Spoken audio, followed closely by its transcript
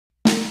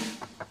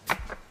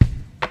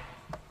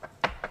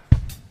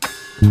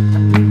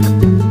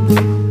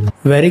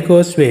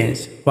Varicose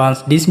veins,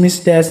 once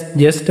dismissed as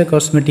just a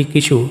cosmetic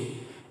issue,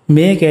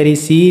 may carry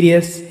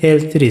serious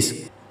health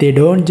risks. They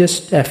don't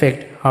just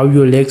affect how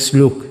your legs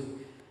look,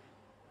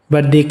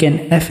 but they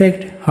can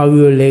affect how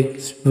your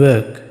legs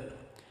work.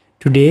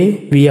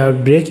 Today, we are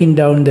breaking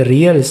down the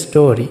real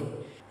story.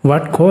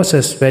 What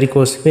causes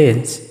varicose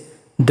veins?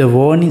 The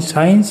warning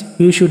signs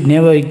you should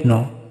never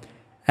ignore,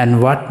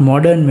 and what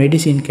modern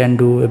medicine can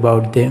do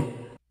about them.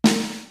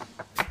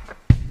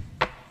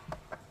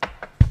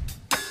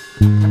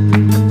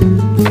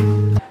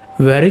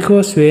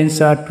 Varicose veins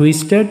are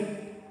twisted,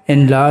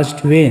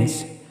 enlarged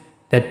veins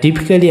that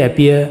typically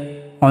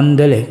appear on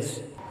the legs.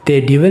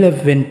 They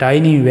develop when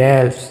tiny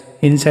valves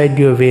inside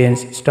your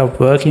veins stop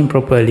working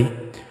properly.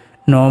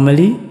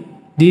 Normally,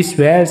 these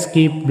valves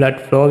keep blood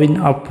flowing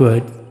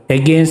upward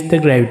against the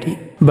gravity.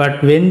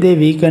 But when they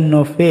weaken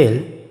or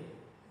fail,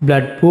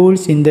 blood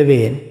pools in the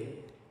vein.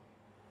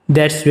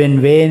 That's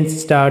when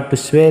veins start to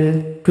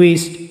swell,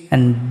 twist,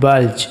 and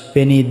bulge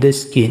beneath the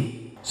skin.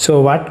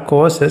 So, what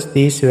causes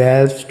these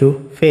valves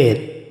to fail?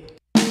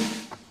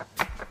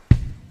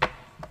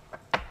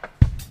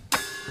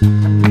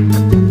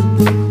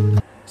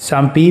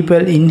 Some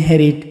people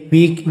inherit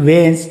weak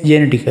veins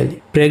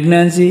genetically.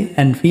 Pregnancy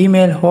and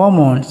female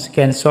hormones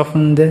can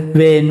soften the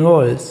vein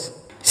walls.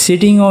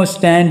 Sitting or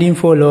standing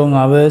for long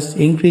hours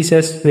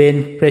increases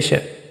vein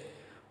pressure.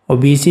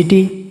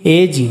 Obesity,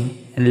 aging,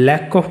 and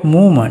lack of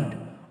movement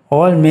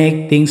all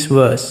make things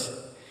worse.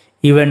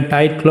 Even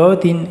tight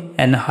clothing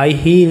and high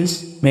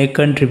heels may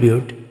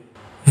contribute.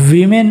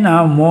 Women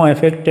are more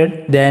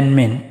affected than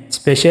men,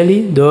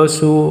 especially those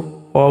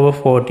who are over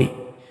 40.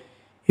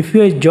 If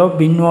your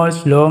job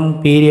involves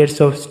long periods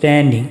of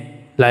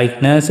standing,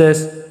 like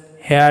nurses,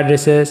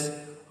 hairdressers,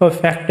 or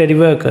factory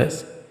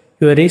workers,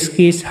 your risk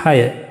is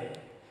higher.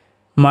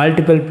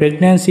 Multiple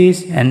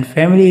pregnancies and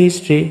family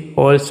history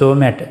also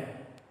matter.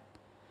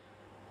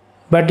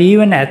 But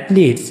even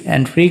athletes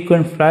and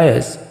frequent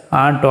flyers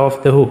aren't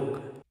off the hook.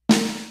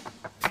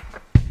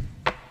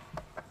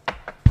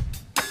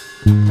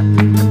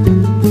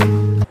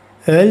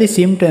 Early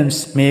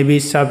symptoms may be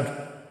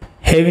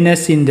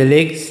heaviness in the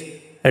legs,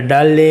 a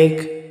dull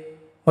ache,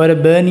 or a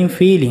burning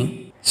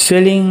feeling,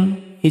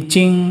 swelling,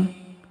 itching,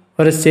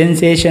 or a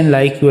sensation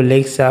like your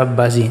legs are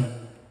buzzing.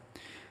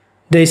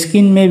 The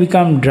skin may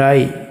become dry,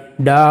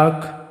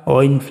 dark,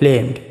 or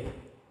inflamed.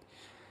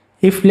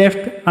 If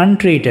left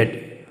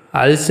untreated,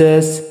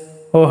 ulcers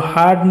or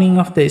hardening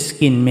of the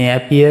skin may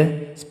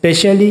appear,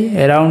 especially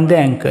around the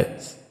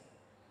ankles.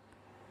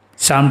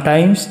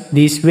 Sometimes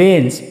these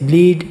veins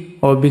bleed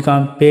or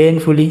become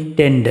painfully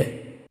tender.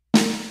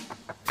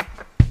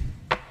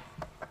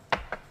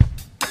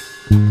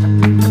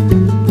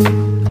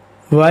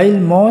 While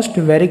most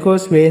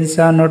varicose veins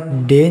are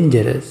not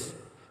dangerous,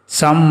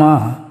 some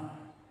are.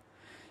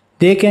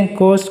 They can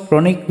cause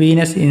chronic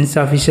venous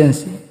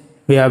insufficiency,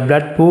 where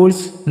blood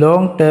pools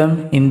long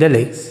term in the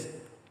legs.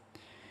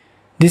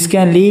 This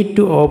can lead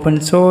to open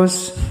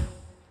sores,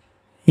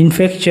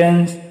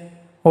 infections,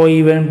 or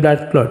even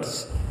blood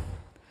clots.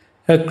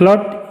 A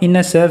clot in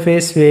a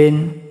surface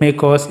vein may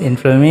cause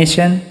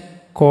inflammation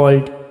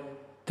called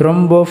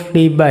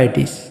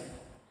thrombophlebitis.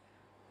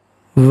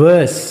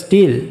 Worse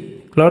still,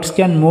 clots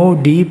can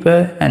move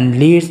deeper and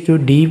lead to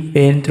deep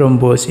vein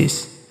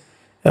thrombosis,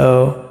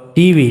 or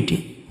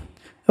DVT,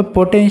 a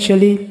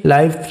potentially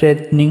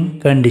life-threatening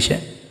condition.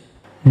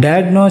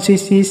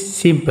 Diagnosis is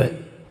simple.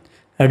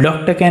 A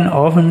doctor can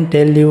often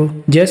tell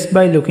you just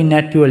by looking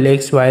at your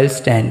legs while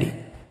standing.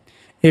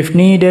 If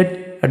needed,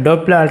 a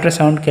Doppler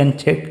ultrasound can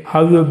check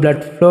how your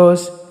blood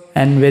flows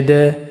and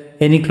whether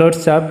any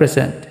clots are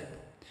present.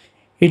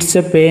 It's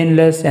a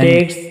painless and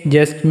takes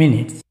just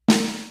minutes.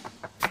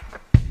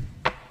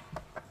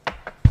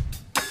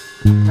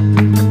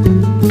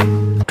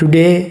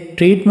 Today,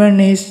 treatment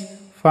is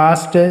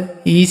faster,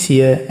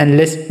 easier, and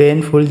less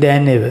painful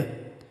than ever.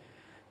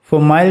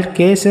 For mild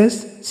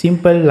cases,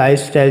 simple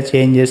lifestyle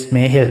changes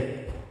may help.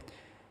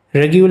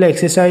 Regular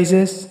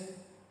exercises,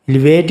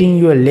 elevating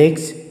your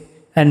legs,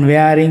 and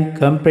wearing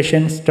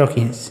compression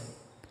stockings.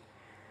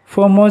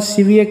 For more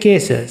severe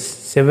cases,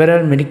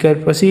 several medical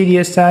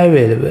procedures are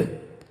available.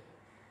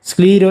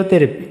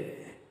 Sclerotherapy,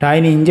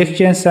 tiny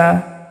injections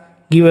are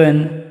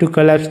given to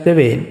collapse the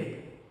vein.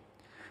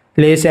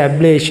 Laser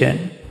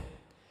ablation,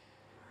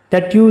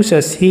 that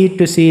uses heat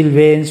to seal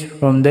veins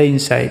from the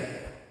inside.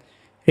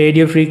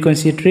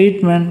 Radiofrequency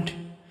treatment,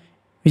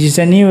 which is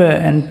a newer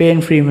and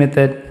pain-free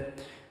method.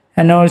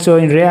 And also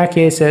in rare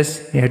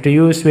cases, you have to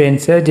use vein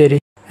surgery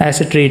as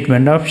a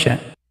treatment option.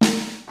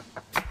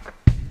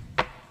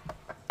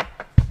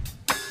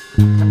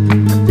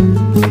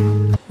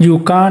 You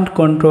can't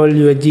control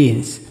your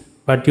genes,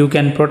 but you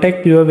can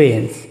protect your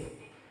veins.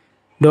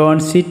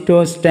 Don't sit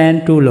or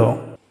stand too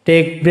long.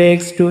 Take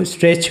breaks to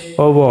stretch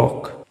or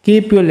walk.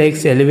 Keep your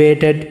legs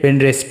elevated when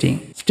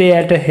resting. Stay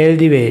at a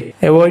healthy weight.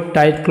 Avoid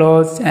tight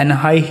clothes and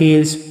high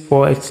heels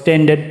for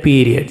extended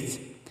periods.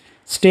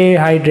 Stay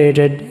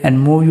hydrated and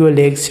move your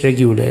legs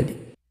regularly.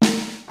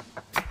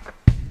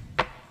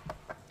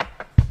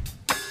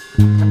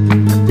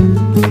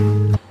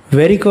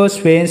 Varicose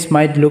veins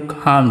might look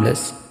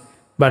harmless,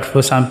 but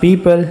for some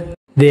people,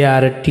 they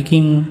are a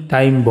ticking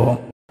time bomb.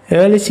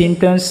 Early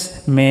symptoms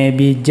may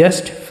be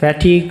just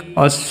fatigue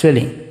or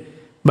swelling,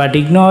 but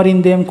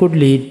ignoring them could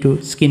lead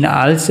to skin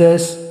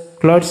ulcers,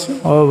 clots,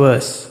 or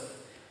worse.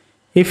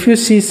 If you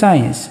see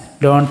signs,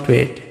 don't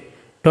wait.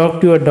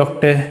 Talk to your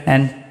doctor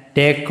and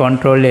take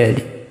control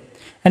early.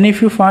 And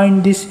if you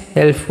find this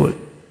helpful,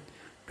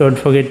 don't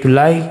forget to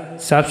like,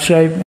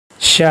 subscribe,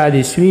 share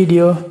this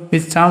video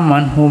with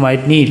someone who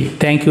might need it.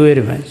 Thank you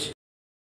very much.